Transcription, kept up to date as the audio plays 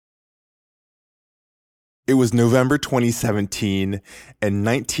It was November 2017, and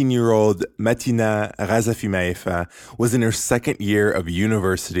 19-year-old Metina Razafi-Maïfa was in her second year of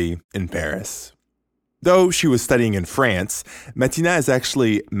university in Paris. Though she was studying in France, Metina is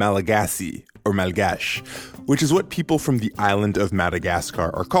actually Malagasy, or Malgache, which is what people from the island of Madagascar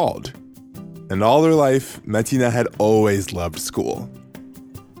are called. And all her life, Metina had always loved school.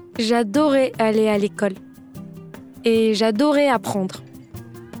 J'adorais aller à l'école. Et j'adorais apprendre.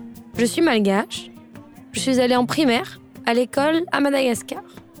 Je suis malgache. Je suis allée en primaire, à l'école à Madagascar,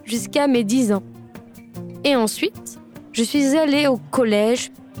 jusqu'à mes 10 ans. Et ensuite, je suis allée au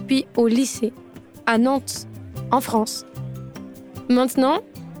collège, puis au lycée, à Nantes, en France. Maintenant,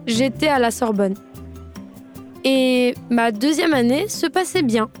 j'étais à la Sorbonne. Et ma deuxième année se passait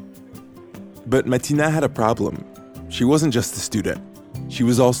bien. But Metina had a problem. She wasn't just a student. She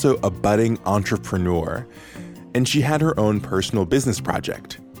was also a budding entrepreneur. And she had her own personal business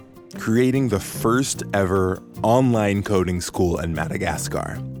project, creating the first ever online coding school in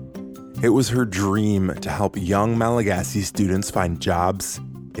Madagascar. It was her dream to help young Malagasy students find jobs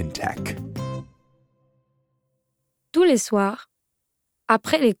in tech. Tous les soirs,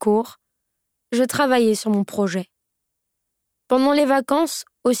 après les cours, je travaillais sur mon projet. Pendant les vacances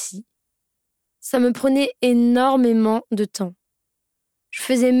aussi. Ça me prenait énormément de temps. Je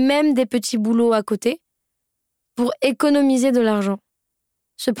faisais même des petits boulots à côté pour économiser de l'argent.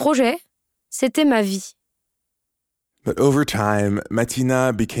 Ce projet, c'était ma vie. But over time,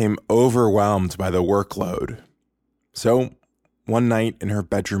 Metina became overwhelmed by the workload. So, one night in her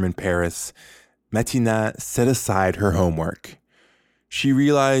bedroom in Paris, Metina set aside her homework. She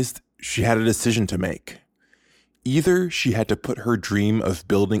realized she had a decision to make. Either she had to put her dream of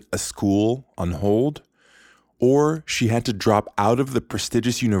building a school on hold, or she had to drop out of the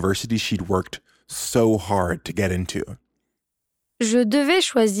prestigious university she'd worked so hard to get into. Je devais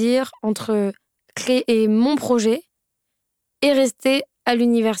choisir entre créer mon projet et rester à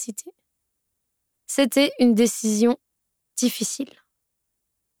l'université. C'était une décision difficile.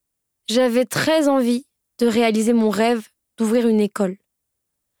 J'avais très envie de réaliser mon rêve d'ouvrir une école.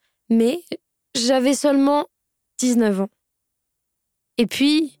 Mais j'avais seulement 19 ans. Et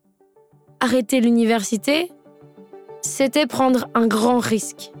puis, arrêter l'université, c'était prendre un grand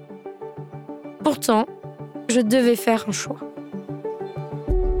risque. Pourtant, je devais faire un choix.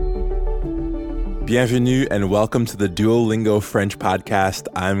 Bienvenue and welcome to the Duolingo French podcast.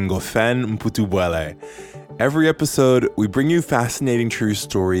 I'm Ngofen Mputubwele. Every episode, we bring you fascinating true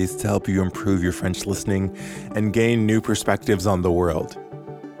stories to help you improve your French listening and gain new perspectives on the world.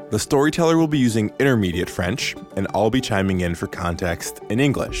 The storyteller will be using intermediate French, and I'll be chiming in for context in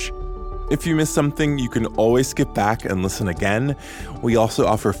English. If you miss something, you can always skip back and listen again. We also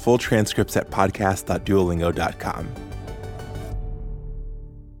offer full transcripts at podcast.duolingo.com.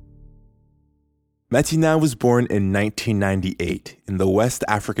 Metina was born in 1998 in the West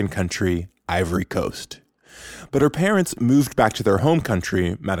African country, Ivory Coast. But her parents moved back to their home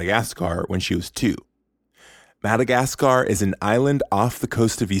country, Madagascar, when she was 2. Madagascar is an island off the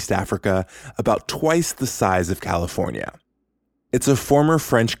coast of East Africa, about twice the size of California. It's a former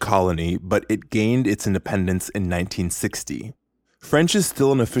French colony, but it gained its independence in 1960. French is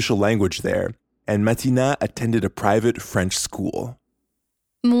still an official language there, and Metina attended a private French school.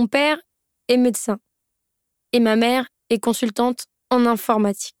 Mon père est médecin et ma mère est consultante en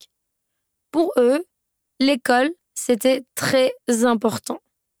informatique. Pour eux, l'école, c'était très important.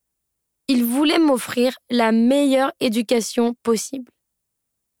 Ils voulaient m'offrir la meilleure éducation possible.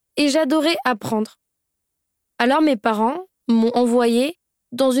 Et j'adorais apprendre. Alors mes parents m'ont envoyée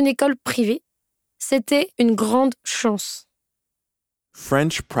dans une école privée. C'était une grande chance.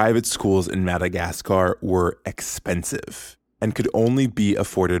 French private schools in Madagascar were expensive and could only be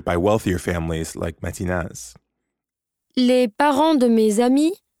afforded by wealthier families like Metina's. Les parents de mes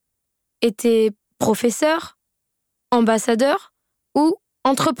amis étaient professeurs, ambassadeurs ou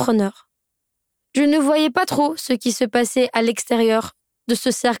entrepreneurs. Je ne voyais pas trop ce qui se passait à l'extérieur de ce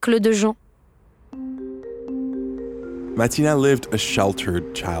cercle de gens. Metina lived a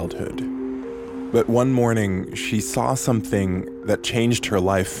sheltered childhood. But one morning, she saw something that changed her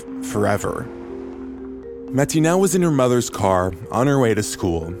life forever. Metina was in her mother's car on her way to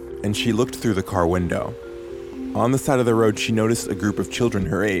school, and she looked through the car window. On the side of the road, she noticed a group of children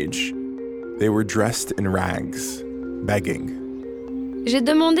her age. They were dressed in rags, begging. J'ai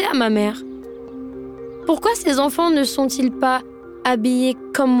demandé à ma mère, pourquoi ces enfants ne sont-ils pas habillés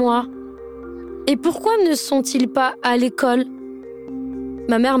comme moi ? Et pourquoi ne sont-ils pas à l'école ?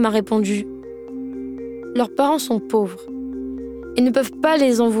 Ma mère m'a répondu, leurs parents sont pauvres et ne peuvent pas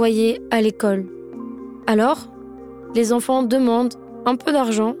les envoyer à l'école. Alors, les enfants demandent un peu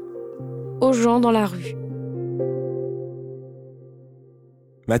d'argent aux gens dans la rue.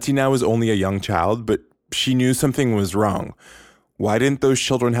 Martina was only a young child, but she knew something was wrong. Why didn't those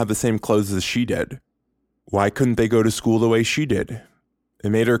children have the same clothes as she did? Why couldn't they go to school the way she did? It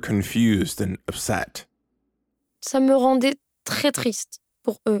made her confused and upset. Ça me rendait très triste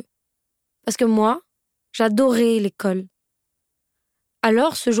pour eux. Parce que moi, j'adorais l'école.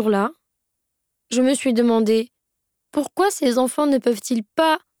 Alors, ce jour-là, je me suis demandé pourquoi ces enfants ne peuvent-ils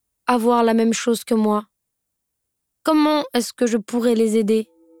pas avoir la même chose que moi? Comment est-ce que je pourrais les aider?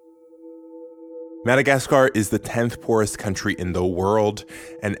 Madagascar is the 10th poorest country in the world,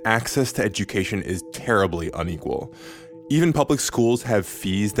 and access to education is terribly unequal. Even public schools have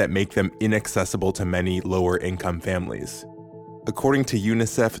fees that make them inaccessible to many lower-income families. According to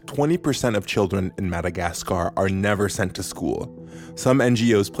UNICEF, 20% of children in Madagascar are never sent to school. Some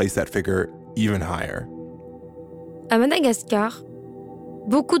NGOs place that figure even higher. À Madagascar,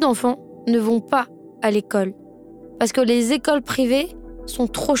 beaucoup d'enfants ne vont pas à l'école parce que les écoles privées sont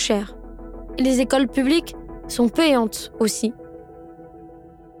trop chères. Et les écoles publiques sont payantes aussi.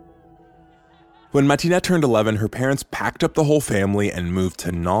 When Martina turned 11, her parents packed up the whole family and moved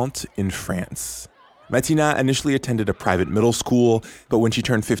to Nantes in France. Martina initially attended a private middle school, but when she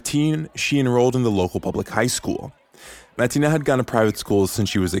turned 15, she enrolled in the local public high school. Martina had gone to private schools since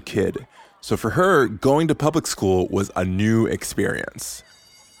she was a kid, so for her, going to public school was a new experience.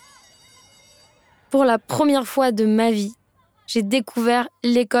 Pour la première fois de ma vie, j'ai découvert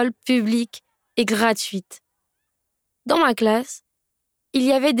l'école publique et gratuite. Dans ma classe, il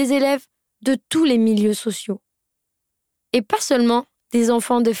y avait des élèves de tous les milieux sociaux. Et pas seulement des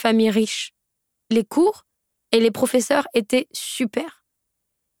enfants de familles riches. Les cours et les professeurs étaient super.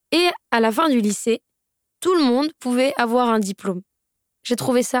 Et à la fin du lycée, tout le monde pouvait avoir un diplôme. J'ai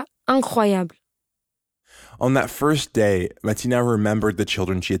trouvé ça incroyable. On that first day, Martina remembered the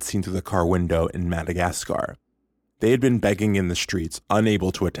children she had seen through the car window in Madagascar. They had been begging in the streets,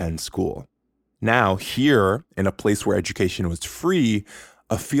 unable to attend school. Now, here, in a place where education was free,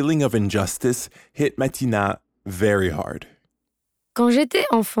 a feeling of injustice hit Martina very hard. Quand j'étais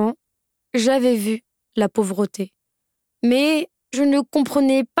enfant, j'avais vu la pauvreté. Mais je ne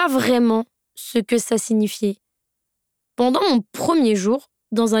comprenais pas vraiment ce que ça signifiait. Pendant mon premier jour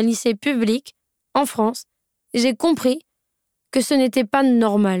dans un lycée public en France, j'ai compris que ce n'était pas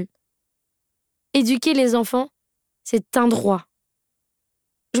normal. Éduquer les enfants, c'est un droit.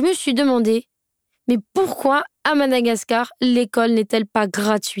 Je me suis demandé, mais pourquoi à Madagascar, l'école n'est-elle pas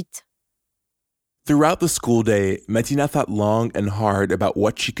gratuite? Throughout the school day, Martina thought long and hard about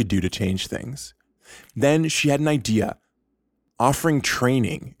what she could do to change things. Then she had an idea, offering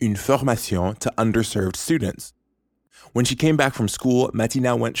training, une formation, to underserved students. When she came back from school,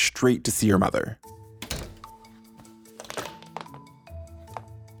 Martina went straight to see her mother.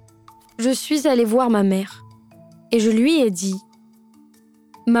 Je suis allée voir ma mère et je lui ai dit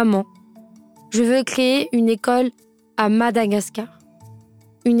 « Maman, je veux créer une école à Madagascar,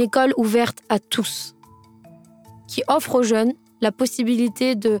 une école ouverte à tous, qui offre aux jeunes la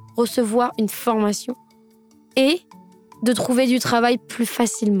possibilité de recevoir une formation et de trouver du travail plus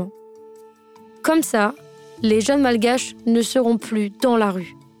facilement. Comme ça, les jeunes malgaches ne seront plus dans la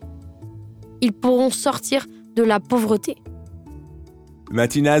rue. Ils pourront sortir de la pauvreté. »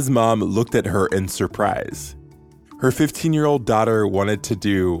 Martina's mom looked at her in surprise. Her 15-year-old daughter wanted to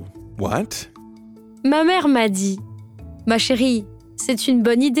do what? Ma mère m'a dit « Ma chérie, c'est une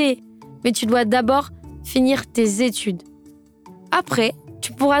bonne idée, mais tu dois d'abord finir tes études. Après,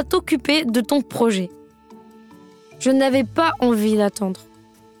 tu pourras t'occuper de ton projet. » Je n'avais pas envie d'attendre.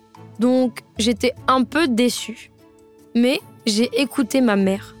 Donc, j'étais un peu déçue. Mais j'ai écouté ma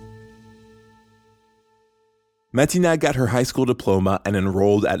mère. Martina got her high school diploma and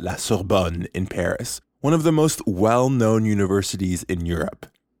enrolled at La Sorbonne in Paris, one of the most well-known universities in Europe.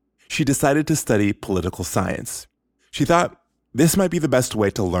 She decided to study political science. She thought this might be the best way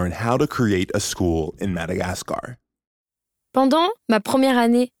to learn how to create a school in Madagascar. Pendant ma première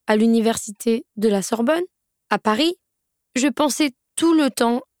année à l'université de la Sorbonne, à Paris, je pensais tout le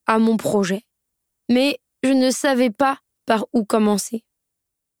temps à mon projet. Mais je ne savais pas par où commencer.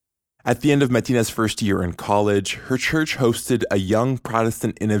 At the end of Martina's first year in college, her church hosted a Young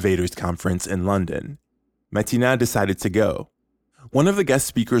Protestant Innovators Conference in London. Martina decided to go. One of the guest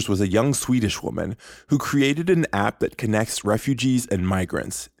speakers was a young Swedish woman who created an app that connects refugees and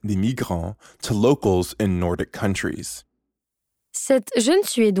migrants, des migrants, to locals in Nordic countries. Cette jeune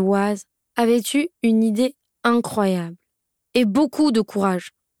Suédoise avait eu une idée incroyable et beaucoup de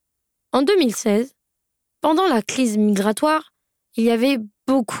courage. En 2016, pendant la crise migratoire, il y avait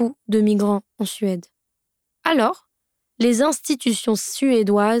beaucoup de migrants en Suède. Alors, les institutions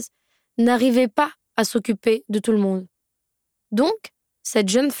suédoises n'arrivaient pas à s'occuper de tout le monde. Donc, cette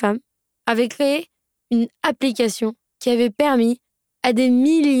jeune femme avait créé une application qui avait permis à des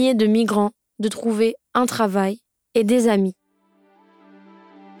milliers de migrants de trouver un travail et des amis.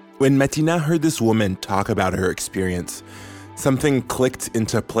 When Metina heard this woman talk about her experience, something clicked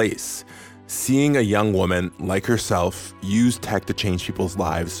into place. Seeing a young woman like herself use tech to change people's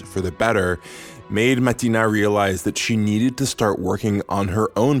lives for the better made Metina realize that she needed to start working on her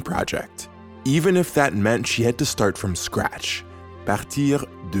own project, even if that meant she had to start from scratch, partir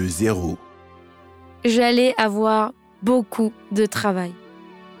de zéro. J'allais avoir beaucoup de travail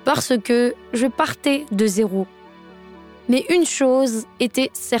parce que je partais de zéro. Mais une chose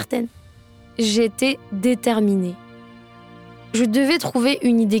était certaine, j'étais déterminée. Je devais trouver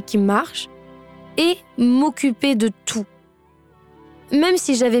une idée qui marche et m'occuper de tout. Même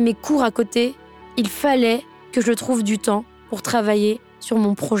si j'avais mes cours à côté, il fallait que je trouve du temps pour travailler sur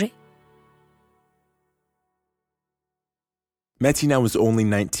mon projet. Metina was only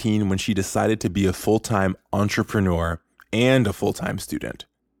 19 when she decided to be a full-time entrepreneur and a full-time student.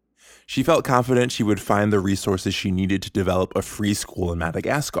 She felt confident she would find the resources she needed to develop a free school in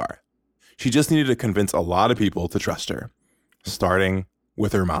Madagascar. She just needed to convince a lot of people to trust her, starting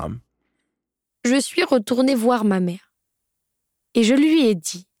with her mom. Je suis retournée voir ma mère et je lui ai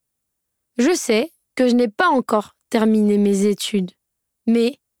dit « Je sais que je n'ai pas encore terminé mes études,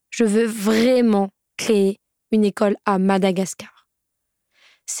 mais je veux vraiment créer une école à Madagascar.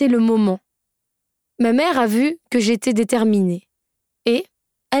 C'est le moment. » Ma mère a vu que j'étais déterminée et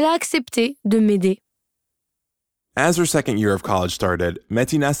elle a accepté de m'aider. As her second year of college started,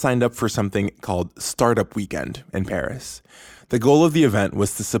 Metina signed up for something called Startup Weekend in Paris. The goal of the event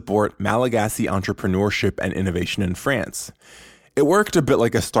was to support Malagasy entrepreneurship and innovation in France. It worked a bit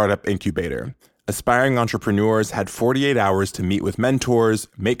like a startup incubator. Aspiring entrepreneurs had 48 hours to meet with mentors,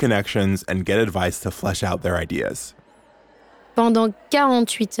 make connections, and get advice to flesh out their ideas. Pendant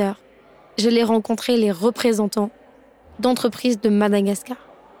 48 heures, j'allais rencontrer les représentants d'entreprises de Madagascar,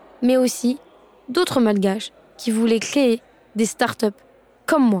 mais aussi d'autres Malgaches qui voulaient créer des startups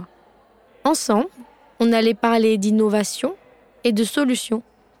comme moi. Ensemble, on allait parler d'innovation et de solutions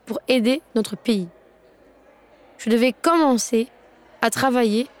pour aider notre pays. Je devais commencer à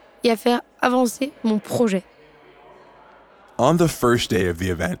travailler et à faire avancer mon projet. On the first day of the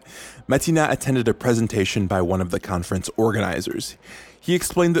event, Metina attended a presentation by one of the conference organizers. He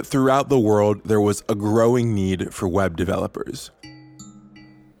explained that throughout the world, there was a growing need for web developers.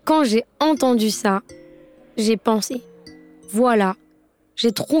 Quand j'ai entendu ça, j'ai pensé, voilà,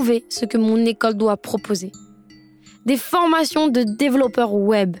 j'ai trouvé ce que mon école doit proposer. Des formations de développeurs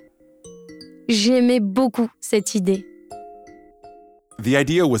web. J'aimais beaucoup cette idée. The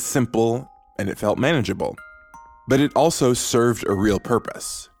idea was simple and it felt manageable, but it also served a real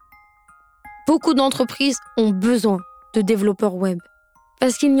purpose. Beaucoup d'entreprises ont besoin de développeurs web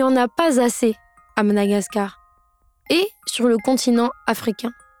parce qu'il n'y en a pas assez à Madagascar et sur le continent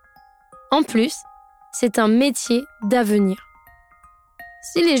africain. En plus, c'est un métier d'avenir.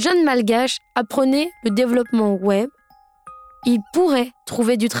 Si les jeunes malgaches apprenaient le développement web, ils pourraient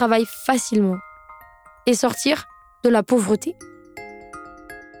trouver du travail facilement et sortir de la pauvreté.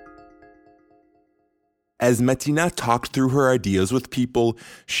 As Metina talked through her ideas with people,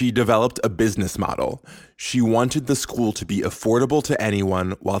 she developed a business model. She wanted the school to be affordable to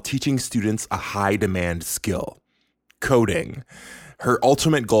anyone while teaching students a high-demand skill, coding. Her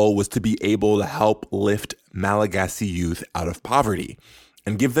ultimate goal was to be able to help lift Malagasy youth out of poverty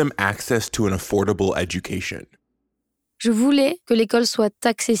and give them access to an affordable education. Je voulais que l'école soit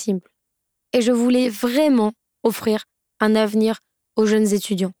accessible et je voulais vraiment offrir un avenir aux jeunes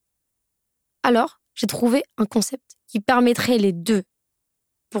étudiants. Alors, j'ai trouvé un concept qui permettrait les deux.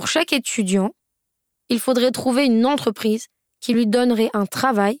 Pour chaque étudiant, il faudrait trouver une entreprise qui lui donnerait un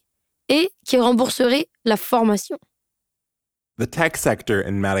travail et qui rembourserait la formation. The tech sector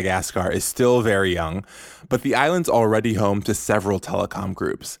in Madagascar is still very young, but the island's already home to several telecom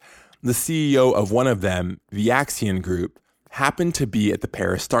groups. The CEO of one of them, the Axion Group, happened to be at the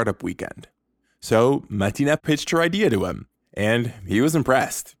Paris Startup Weekend. So Metina pitched her idea to him, and he was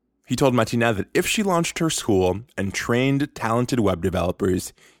impressed. He told Metina that if she launched her school and trained talented web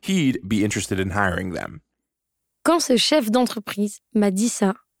developers, he'd be interested in hiring them. Quand ce chef d'entreprise m'a dit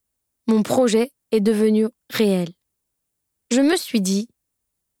ça, mon projet est devenu réel. Je me suis dit,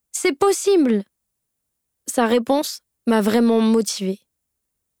 c'est possible. Sa réponse m'a vraiment motivée.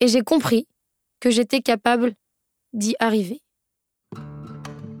 Et j'ai compris que j'étais capable d'y arriver.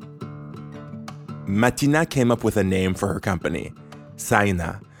 Metina came up with a name for her company,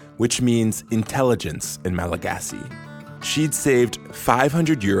 Saina, which means intelligence in Malagasy. She'd saved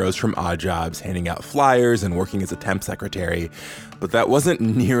 500 euros from odd jobs, handing out flyers and working as a temp secretary, but that wasn't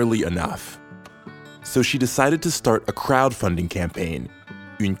nearly enough. So she decided to start a crowdfunding campaign,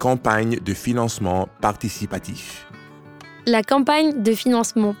 une campagne de financement participatif. La campagne de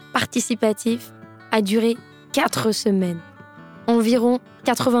financement participatif a duré 4 semaines. Environ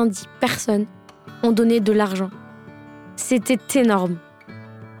 90 personnes ont donné de l'argent. C'était énorme.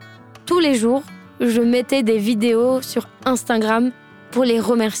 Tous les jours, je mettais des vidéos sur Instagram pour les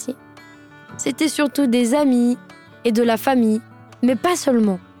remercier. C'était surtout des amis et de la famille, mais pas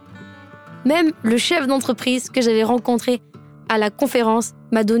seulement. Même le chef d'entreprise que j'avais rencontré à la conférence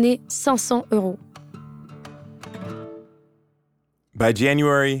m'a donné 500 euros. By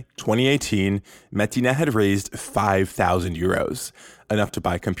January 2018, Martina had raised 5,000 euros, enough to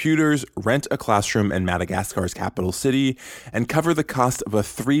buy computers, rent a classroom in Madagascar's capital city, and cover the cost of a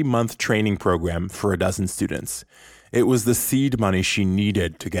 3-month training program for a dozen students. It was the seed money she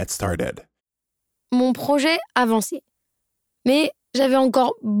needed to get started. Mon projet avançait, mais j'avais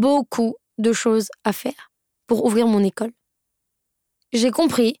encore beaucoup de choses à faire pour ouvrir mon école. J'ai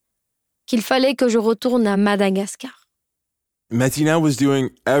compris qu'il fallait que je retourne à Madagascar. Martina was doing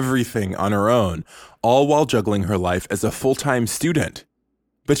everything on her own, all while juggling her life as a full-time student.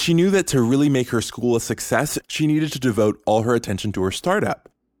 But she knew that to really make her school a success, she needed to devote all her attention to her startup.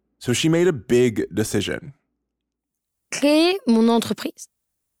 So she made a big decision. Créer mon entreprise.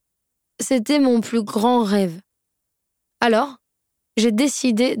 C'était mon plus grand rêve. Alors, j'ai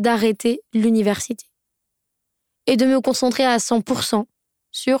décidé d'arrêter l'université et de me concentrer à 100%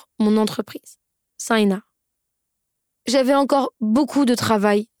 sur mon entreprise, Saina. J'avais encore beaucoup de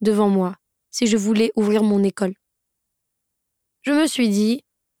travail devant moi si je voulais ouvrir mon école. Je me suis dit,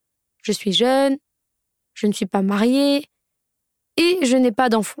 je suis jeune, je ne suis pas mariée et je n'ai pas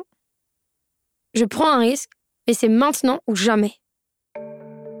d'enfant. Je prends un risque, mais c'est maintenant ou jamais.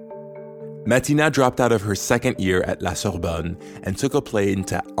 Martina dropped out of her second year at La Sorbonne and took a plane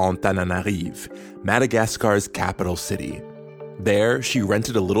to Antananarive, Madagascar's capital city. There, she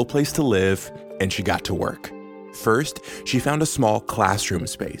rented a little place to live and she got to work. First, she found a small classroom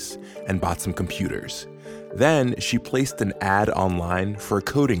space and bought some computers. Then, she placed an ad online for a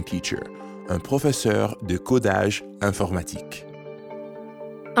coding teacher, un professeur de codage informatique.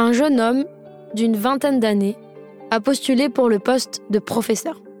 Un jeune homme d'une vingtaine d'années a postulé pour le poste de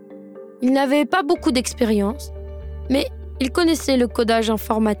professeur. Il n'avait pas beaucoup d'expérience, mais il connaissait le codage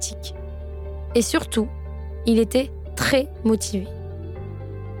informatique. Et surtout, il était très motivé.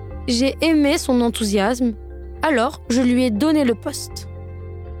 J'ai aimé son enthousiasme, alors je lui ai donné le poste.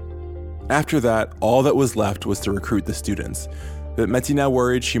 After that, all that was left was to recruit the students, but Martina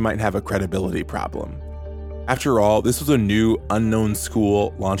worried she might have a credibility problem. After all, this was a new, unknown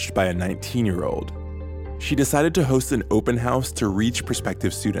school launched by a 19-year-old. She decided to host an open house to reach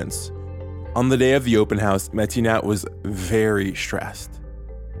prospective students. On the day of the open house, Martina was very stressed.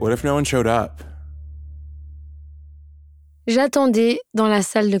 What if no one showed up? J'attendais dans la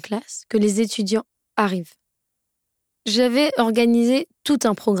salle de classe que les étudiants arrivent. J'avais organisé tout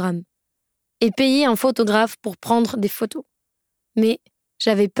un programme et payé un photographe pour prendre des photos. Mais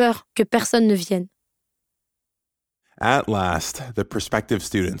j'avais peur que personne ne vienne. At last, the prospective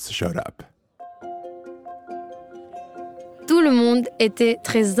students showed up. Tout le monde était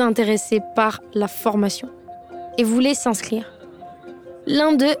très intéressé par la formation et voulait s'inscrire.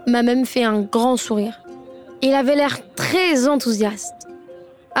 L'un d'eux m'a même fait un grand sourire. Il avait l'air très enthousiaste.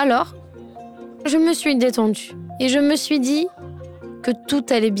 Alors, je me suis détendue et je me suis dit que tout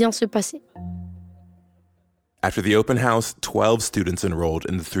allait bien se passer. After the open house, 12 students enrolled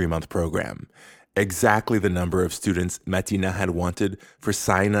in the 3-month program. Exactly the number of students Martina had wanted for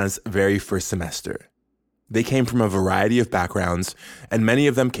Saina's very first semester. They came from a variety of backgrounds, and many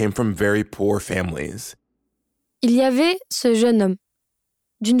of them came from very poor families. Il y avait ce jeune homme,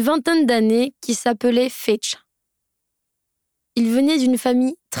 d'une vingtaine d'années, qui s'appelait Fetch. Il venait d'une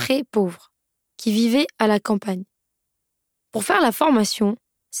famille très pauvre, qui vivait à la campagne. Pour faire la formation,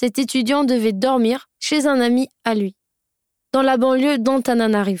 cet étudiant devait dormir chez un ami à lui, dans la banlieue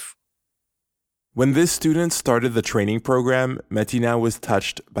d'Antananarivo. When this student started the training program, Martina was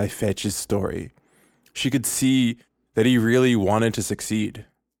touched by Fetch's story. She could see that he really wanted to succeed.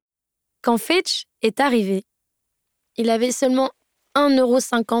 Quand Fetch est arrivé, il avait seulement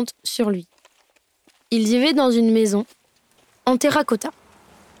 1,50 € sur lui. Il vivait dans une maison en terracotta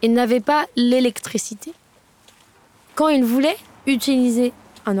et n'avait pas l'électricité. Quand il voulait utiliser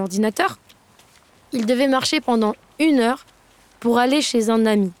un ordinateur, il devait marcher pendant 1 heure pour aller chez un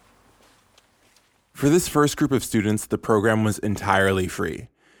ami. For this first group of students, the program was entirely free.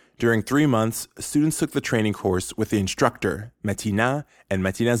 During 3 months, students took the training course with the instructor, Martina, and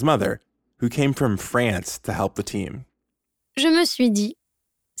Martina's mother, who came from France to help the team. Je me suis dit,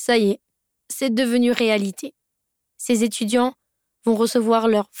 ça y est, c'est devenu réalité. Ces étudiants vont recevoir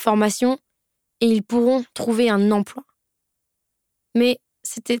leur formation et ils pourront trouver un emploi. Mais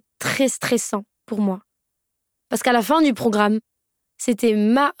c'était très stressant pour moi. Parce qu'à la fin du programme, c'était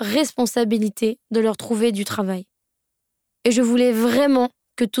ma responsabilité de leur trouver du travail. Et je voulais vraiment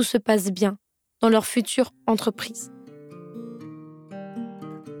que tout se passe bien dans leur future entreprise.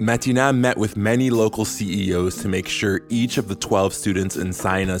 Martina met with many local CEOs to make sure each of the 12 students in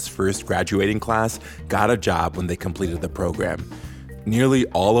Saina's first graduating class got a job when they completed the program. Nearly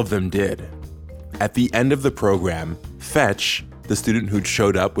all of them did. At the end of the program, Fetch, the student who'd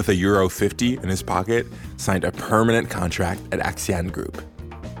showed up with €50 in his pocket, signed a permanent contract at Axian Group.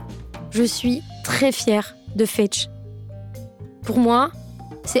 Je suis très fière de Fetch. Pour moi,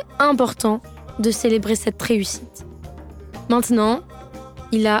 c'est important de célébrer cette réussite. Maintenant,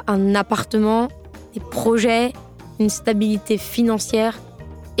 il a un appartement, des projets, une stabilité financière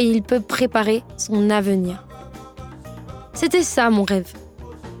et il peut préparer son avenir. C'était ça mon rêve,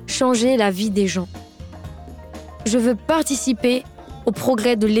 changer la vie des gens. Je veux participer au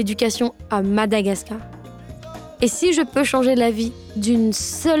progrès de l'éducation à Madagascar. Et si je peux changer la vie d'une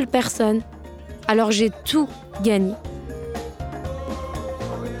seule personne, alors j'ai tout gagné.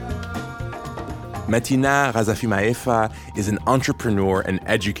 Martina Razafimaefa is an entrepreneur and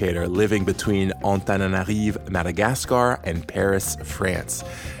educator living between Antananarive, Madagascar, and Paris, France.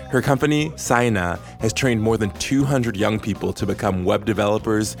 Her company, Saina, has trained more than 200 young people to become web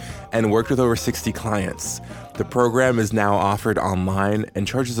developers and worked with over 60 clients. The program is now offered online and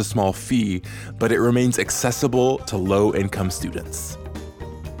charges a small fee, but it remains accessible to low-income students.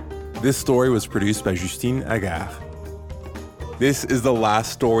 This story was produced by Justine Agar. This is the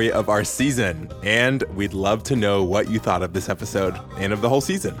last story of our season, and we'd love to know what you thought of this episode and of the whole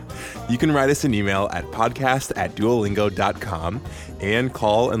season. You can write us an email at podcast@duolingo.com and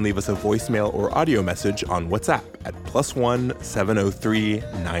call and leave us a voicemail or audio message on WhatsApp at +1 703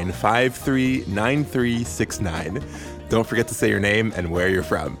 953 9369. Don't forget to say your name and where you're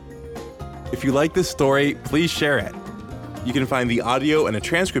from. If you like this story, please share it. You can find the audio and a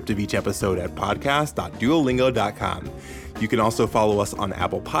transcript of each episode at podcast.duolingo.com. You can also follow us on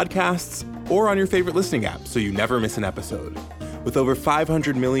Apple Podcasts or on your favorite listening app so you never miss an episode. With over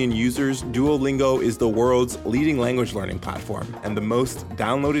 500 million users, Duolingo is the world's leading language learning platform and the most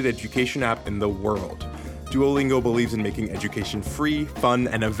downloaded education app in the world. Duolingo believes in making education free, fun,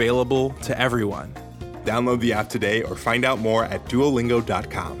 and available to everyone. Download the app today or find out more at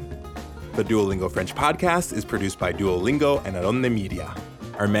duolingo.com. The Duolingo French podcast is produced by Duolingo and Aronne Media.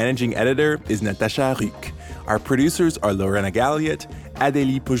 Our managing editor is Natasha Ruck. Our producers are Lorena Galliot,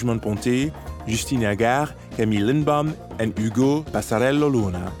 Adélie Pujman-Ponté, Justine Agar, Camille Lindbaum, and Hugo Passarello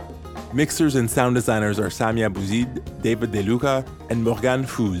Luna. Mixers and sound designers are Samia Bouzid, David De Luca, and Morgan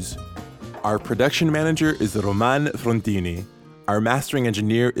Fouz. Our production manager is Roman Frontini. Our mastering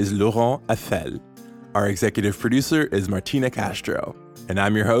engineer is Laurent Affel. Our executive producer is Martina Castro. And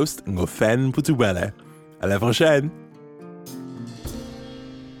I'm your host, Ngofen Putubele. À la prochaine!